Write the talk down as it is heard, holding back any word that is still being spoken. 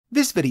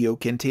This video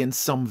contains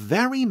some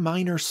very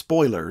minor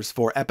spoilers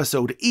for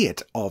episode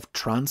 8 of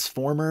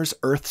Transformers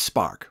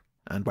Earthspark.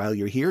 And while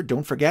you're here,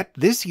 don't forget,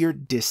 this year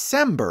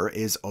December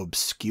is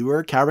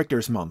Obscure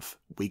Characters Month,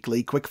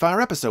 weekly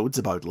quickfire episodes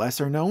about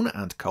lesser known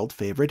and cult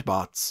favourite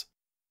bots.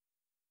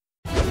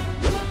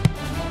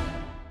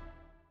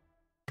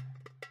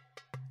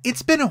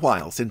 It's been a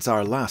while since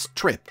our last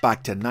trip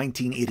back to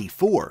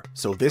 1984,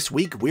 so this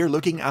week we're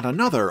looking at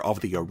another of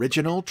the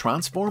original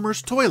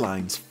Transformers toy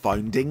line's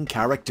founding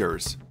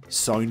characters,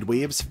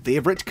 Soundwave's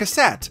favourite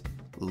cassette,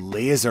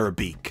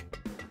 LASERBEAK.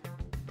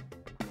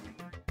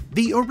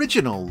 The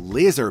original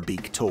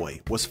LASERBEAK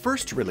toy was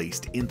first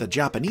released in the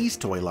Japanese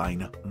toy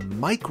line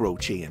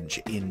Microchange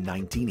in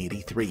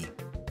 1983.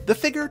 The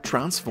figure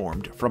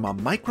transformed from a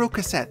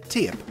microcassette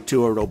tape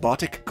to a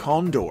robotic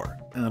condor,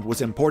 and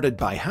was imported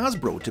by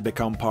Hasbro to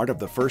become part of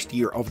the first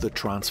year of the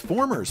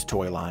Transformers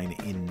toy line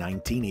in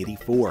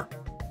 1984.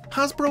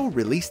 Hasbro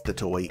released the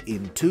toy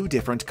in two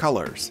different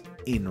colours,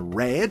 in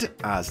red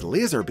as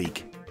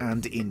LASERBEAK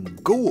and in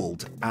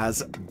gold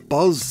as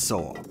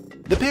Buzzsaw.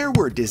 The pair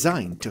were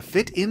designed to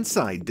fit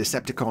inside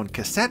Decepticon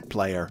cassette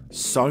player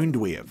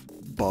Soundwave.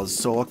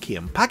 Buzzsaw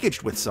came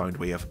packaged with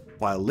Soundwave,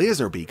 while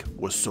LASERBEAK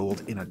was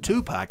sold in a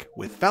 2-pack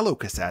with fellow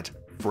cassette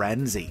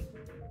Frenzy.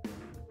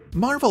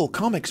 Marvel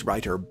Comics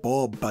writer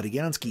Bob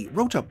Budiansky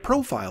wrote a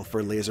profile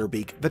for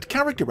LASERBEAK that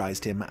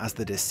characterized him as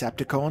the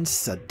Decepticon's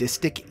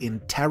sadistic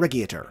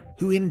interrogator,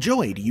 who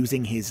enjoyed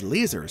using his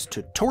lasers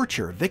to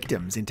torture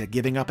victims into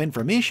giving up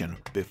information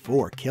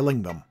before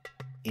killing them.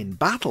 In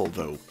battle,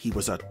 though, he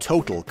was a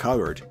total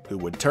coward who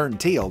would turn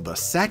tail the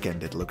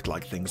second it looked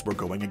like things were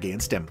going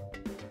against him.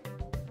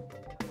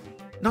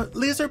 Now,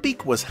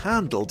 LASERBEAK was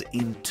handled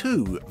in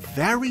two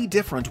very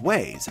different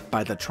ways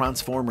by the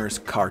Transformers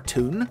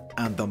cartoon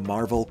and the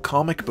Marvel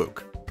comic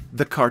book.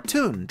 The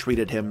cartoon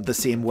treated him the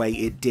same way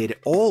it did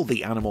all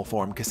the animal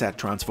form cassette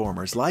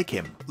Transformers like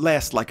him,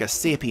 less like a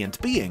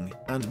sapient being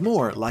and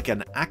more like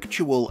an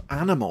actual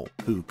animal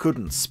who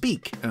couldn't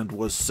speak and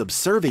was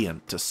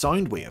subservient to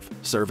Soundwave,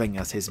 serving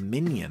as his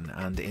minion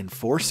and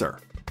enforcer.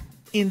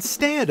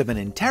 Instead of an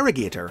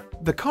interrogator,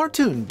 the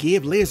cartoon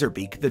gave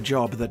LASERBEAK the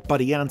job that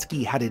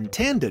Budiansky had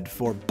intended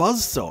for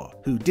Buzzsaw,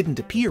 who didn't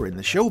appear in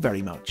the show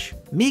very much,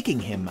 making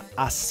him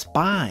a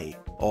spy,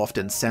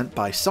 often sent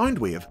by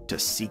Soundwave to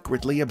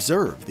secretly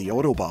observe the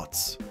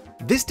Autobots.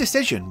 This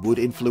decision would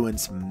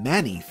influence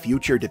many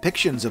future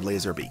depictions of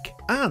LASERBEAK,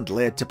 and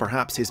led to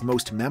perhaps his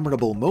most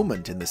memorable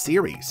moment in the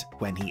series,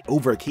 when he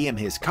overcame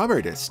his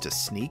cowardice to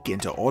sneak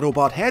into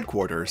Autobot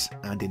headquarters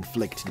and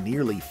inflict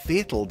nearly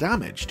fatal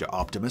damage to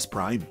Optimus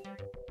Prime.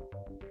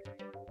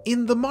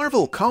 In the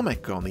Marvel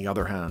comic, on the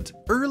other hand,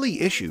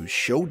 early issues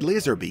showed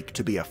LASERBEAK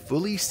to be a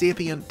fully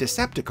sapient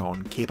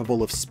Decepticon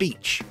capable of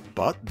speech,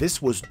 but this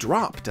was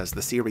dropped as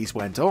the series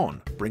went on,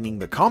 bringing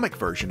the comic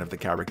version of the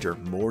character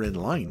more in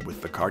line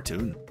with the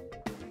cartoon.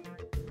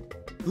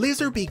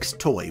 LASERBEAK's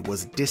toy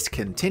was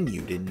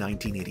discontinued in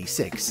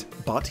 1986,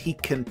 but he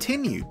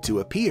continued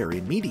to appear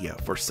in media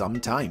for some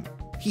time.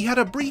 He had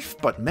a brief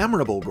but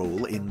memorable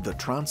role in The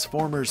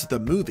Transformers the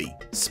Movie,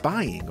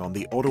 spying on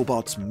the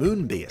Autobots'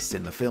 moon base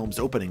in the film's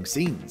opening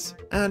scenes,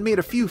 and made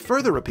a few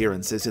further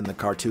appearances in the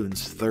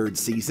cartoon's third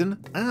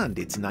season and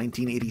its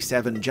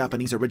 1987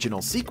 Japanese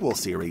original sequel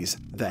series,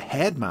 The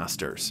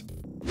Headmasters.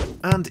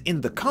 And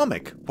in the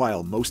comic,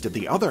 while most of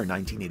the other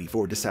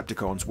 1984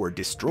 Decepticons were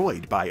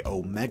destroyed by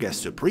Omega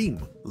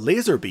Supreme,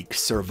 LASERBEAK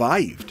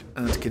survived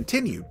and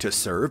continued to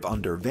serve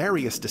under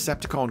various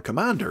Decepticon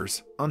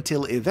commanders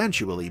until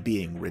eventually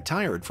being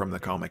retired from the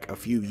comic a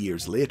few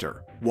years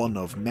later, one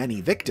of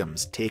many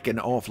victims taken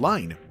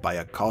offline by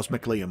a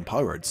cosmically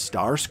empowered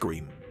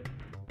Starscream.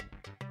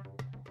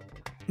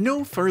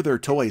 No further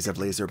toys of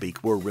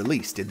LASERBEAK were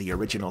released in the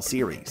original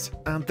series,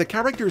 and the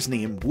character's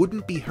name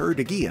wouldn't be heard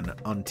again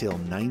until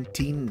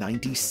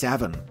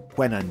 1997,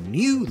 when a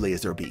new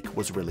LASERBEAK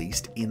was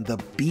released in the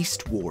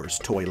Beast Wars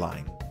toy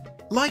line.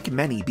 Like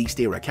many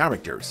Beast-era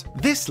characters,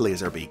 this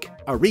LASERBEAK,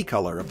 a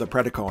recolor of the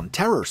Predacon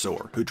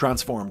Terrorsaur who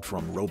transformed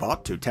from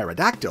robot to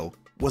pterodactyl,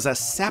 was a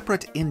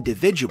separate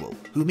individual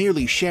who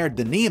merely shared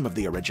the name of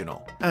the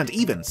original, and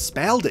even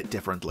spelled it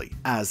differently,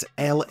 as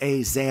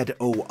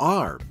LAZOR-BEAK.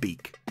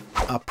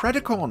 A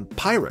Predacon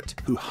pirate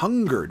who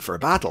hungered for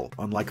battle,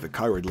 unlike the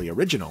cowardly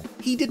original,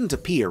 he didn't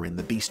appear in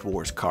the Beast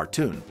Wars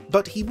cartoon,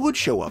 but he would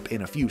show up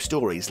in a few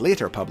stories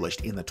later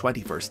published in the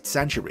 21st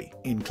century,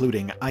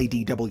 including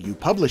IDW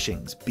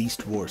Publishing's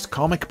Beast Wars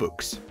comic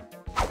books.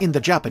 In the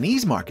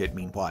Japanese market,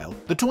 meanwhile,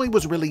 the toy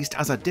was released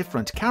as a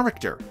different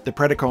character, the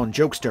Predacon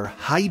jokester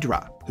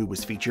Hydra, who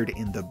was featured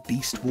in the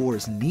Beast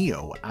Wars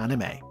Neo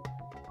anime.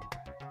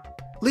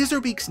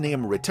 LASERBEAK's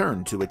name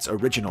returned to its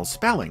original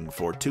spelling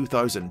for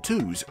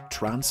 2002's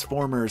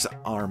Transformers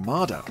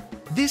Armada.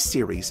 This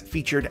series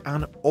featured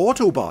an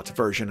Autobot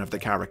version of the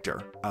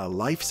character, a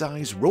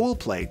life-size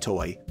role-play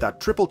toy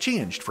that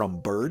triple-changed from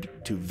bird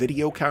to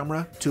video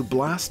camera to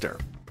blaster.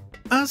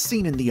 As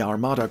seen in the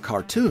Armada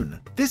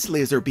cartoon, this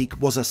LASERBEAK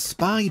was a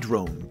spy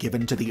drone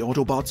given to the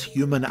Autobots'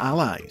 human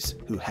allies,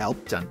 who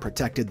helped and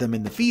protected them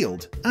in the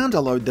field, and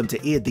allowed them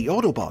to aid the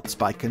Autobots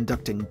by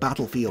conducting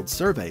battlefield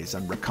surveys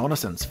and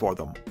reconnaissance for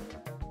them.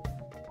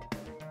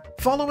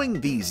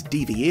 Following these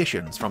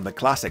deviations from the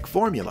classic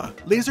formula,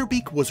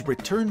 LASERBEAK was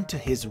returned to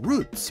his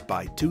roots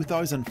by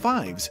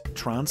 2005's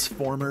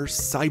Transformers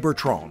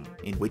Cybertron,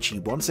 in which he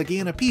once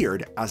again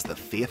appeared as the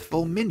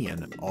faithful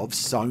minion of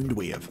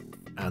Soundwave.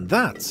 And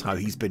that's how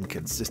he's been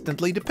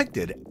consistently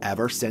depicted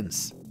ever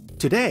since.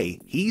 Today,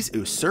 he's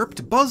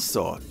usurped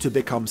Buzzsaw to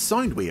become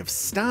Soundwave's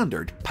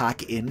standard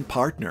pack-in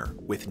partner,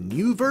 with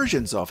new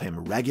versions of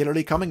him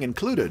regularly coming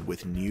included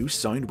with new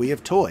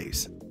Soundwave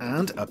toys,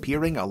 and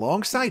appearing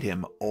alongside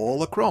him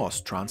all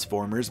across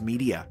Transformers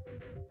media.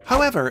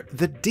 However,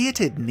 the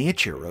dated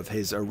nature of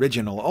his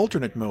original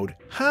alternate mode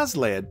has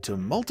led to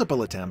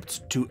multiple attempts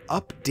to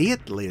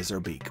update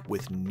LASERBEAK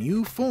with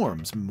new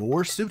forms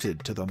more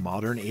suited to the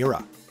modern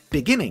era.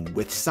 Beginning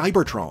with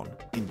Cybertron,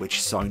 in which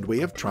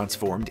Soundwave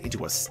transformed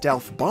into a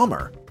stealth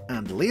bomber,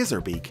 and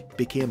LASERBEAK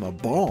became a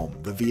bomb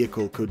the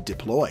vehicle could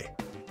deploy.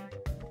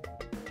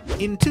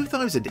 In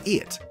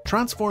 2008,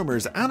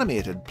 Transformers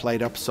Animated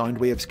played up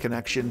Soundwave's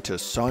connection to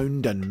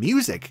sound and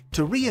music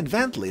to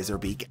reinvent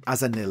LASERBEAK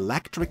as an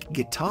electric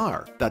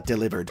guitar that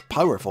delivered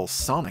powerful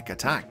sonic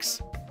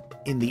attacks.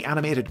 In the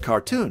animated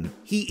cartoon,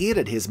 he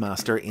aided his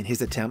master in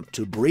his attempt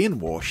to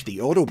brainwash the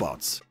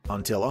Autobots,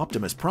 until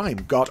Optimus Prime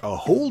got a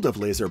hold of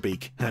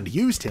LASERBEAK and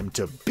used him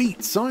to beat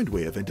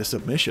Soundwave into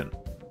submission.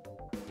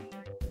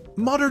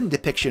 Modern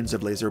depictions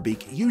of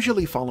LASERBEAK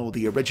usually follow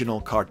the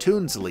original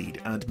cartoon's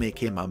lead and make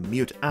him a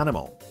mute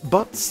animal,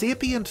 but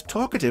sapient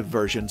talkative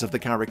versions of the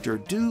character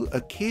do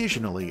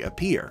occasionally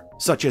appear,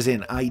 such as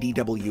in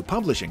IDW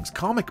Publishing's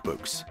comic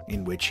books,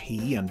 in which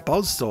he and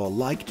Buzzsaw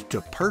liked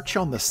to perch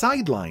on the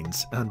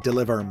sidelines and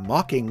deliver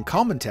mocking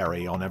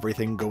commentary on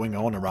everything going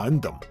on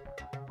around them.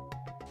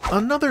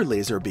 Another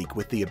LASERBEAK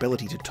with the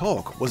ability to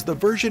talk was the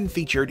version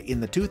featured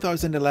in the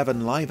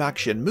 2011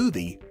 live-action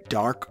movie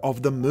Dark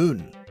of the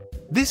Moon.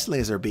 This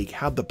LASERBEAK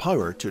had the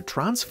power to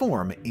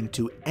transform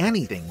into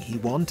anything he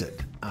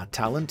wanted, a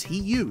talent he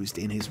used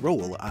in his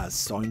role as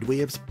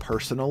Soundwave's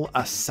personal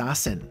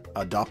assassin,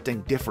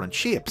 adopting different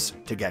shapes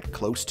to get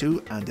close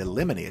to and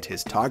eliminate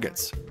his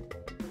targets.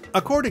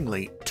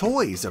 Accordingly,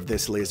 toys of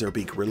this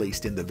LASERBEAK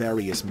released in the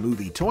various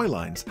movie toy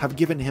lines have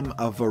given him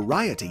a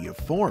variety of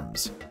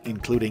forms,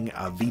 including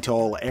a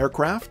VTOL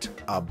aircraft,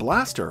 a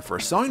blaster for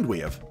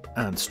Soundwave,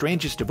 and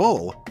strangest of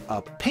all,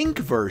 a pink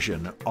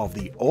version of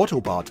the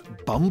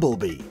Autobot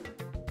Bumblebee.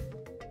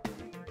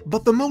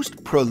 But the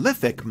most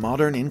prolific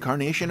modern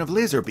incarnation of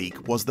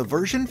LASERBEAK was the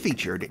version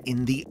featured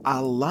in the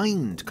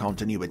Aligned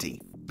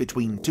continuity.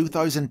 Between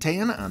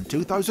 2010 and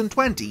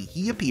 2020,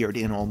 he appeared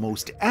in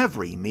almost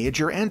every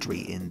major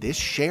entry in this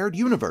shared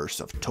universe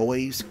of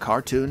toys,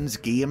 cartoons,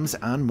 games,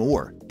 and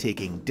more,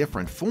 taking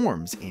different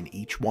forms in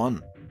each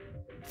one.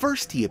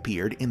 First, he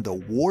appeared in the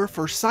War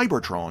for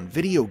Cybertron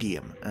video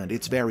game and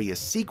its various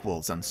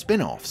sequels and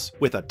spin-offs,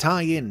 with a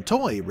tie-in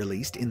toy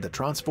released in the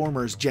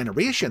Transformers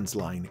Generations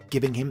line,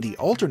 giving him the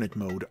alternate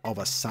mode of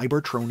a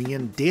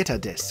Cybertronian data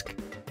disk.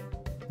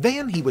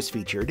 Then he was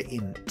featured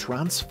in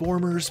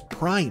Transformers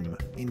Prime,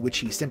 in which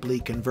he simply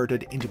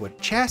converted into a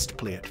chest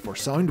plate for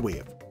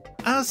Soundwave.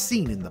 As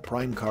seen in the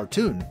Prime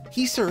cartoon,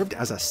 he served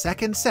as a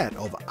second set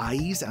of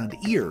eyes and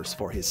ears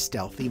for his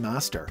stealthy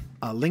master,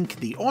 a link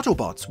the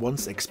Autobots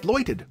once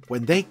exploited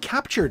when they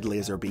captured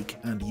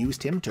LASERBEAK and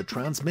used him to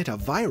transmit a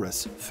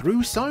virus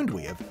through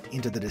Soundwave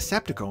into the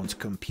Decepticons'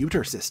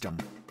 computer system.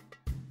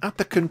 At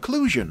the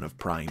conclusion of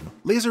Prime,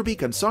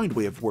 LASERBEAK and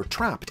Soundwave were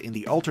trapped in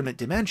the alternate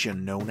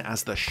dimension known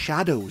as the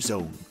Shadow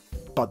Zone,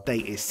 but they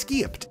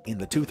escaped in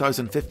the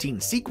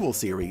 2015 sequel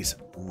series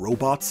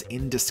Robots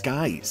in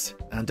Disguise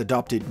and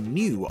adopted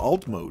new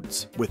alt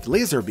modes, with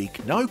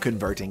LASERBEAK now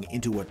converting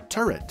into a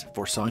turret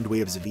for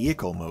Soundwave's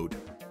vehicle mode.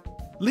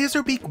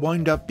 LASERBEAK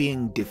wound up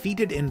being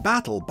defeated in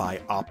battle by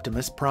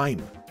Optimus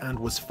Prime and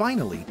was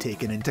finally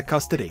taken into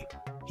custody.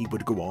 He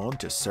would go on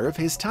to serve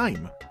his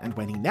time, and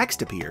when he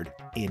next appeared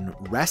in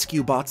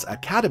Rescue Bots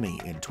Academy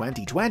in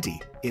 2020,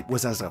 it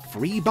was as a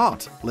free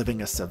bot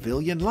living a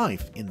civilian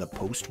life in the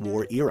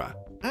post-war era,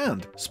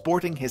 and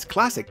sporting his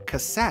classic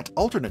cassette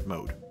alternate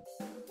mode.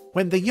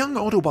 When the young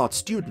Autobot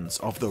students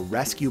of the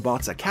Rescue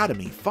Bots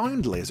Academy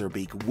found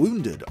LASERBEAK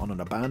wounded on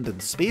an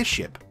abandoned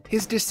spaceship,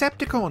 his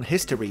Decepticon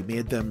history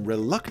made them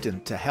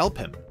reluctant to help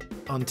him,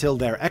 until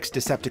their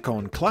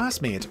ex-Decepticon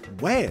classmate,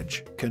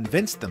 Wedge,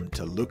 convinced them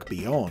to look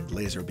beyond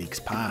LASERBEAK's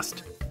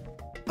past.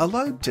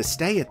 Allowed to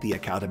stay at the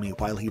Academy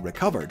while he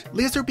recovered,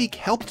 LASERBEAK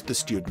helped the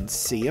students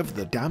save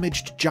the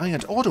damaged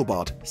giant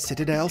Autobot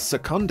Citadel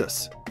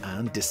Secundus,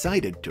 and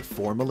decided to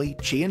formally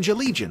change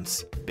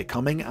allegiance,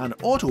 becoming an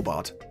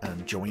Autobot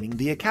and joining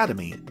the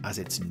Academy as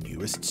its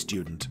newest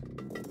student.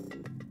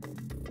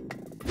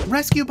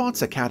 Rescue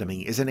Bots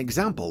Academy is an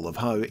example of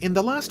how, in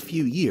the last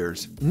few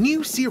years,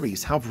 new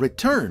series have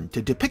returned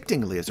to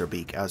depicting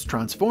LASERBEAK as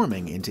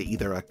transforming into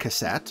either a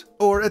cassette,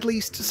 or at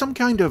least some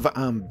kind of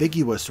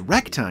ambiguous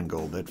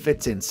rectangle that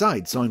fits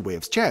inside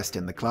Soundwave's chest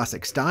in the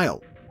classic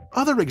style.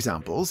 Other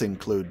examples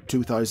include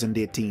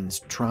 2018's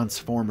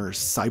Transformers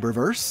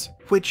Cyberverse,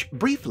 which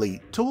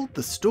briefly told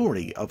the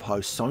story of how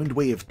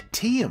Soundwave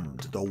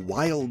tamed the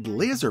wild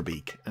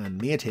LASERBEAK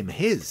and made him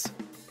his.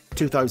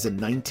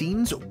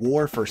 2019's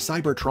War for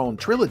Cybertron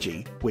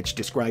trilogy, which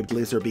described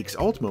LASERBEAK's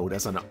alt mode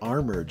as an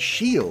armoured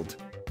shield.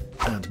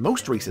 And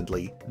most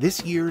recently,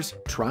 this year's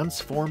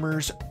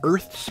Transformers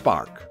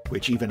Earthspark,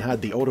 which even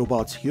had the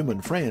Autobots'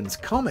 human friends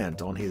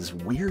comment on his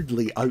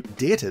weirdly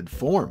outdated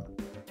form.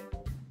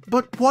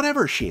 But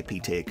whatever shape he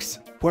takes,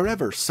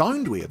 wherever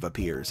Soundwave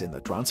appears in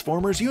the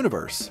Transformers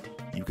universe,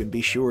 you can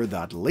be sure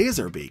that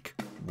LASERBEAK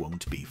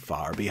won't be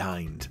far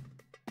behind.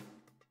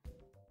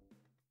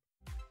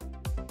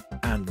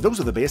 And those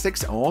are the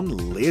basics on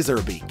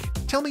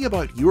LASERBEAK. Tell me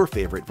about your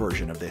favourite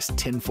version of this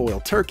tinfoil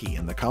turkey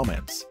in the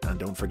comments. And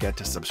don't forget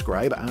to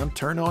subscribe and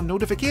turn on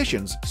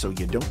notifications so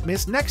you don't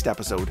miss next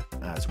episode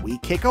as we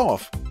kick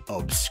off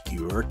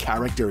Obscure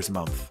Characters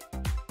Month.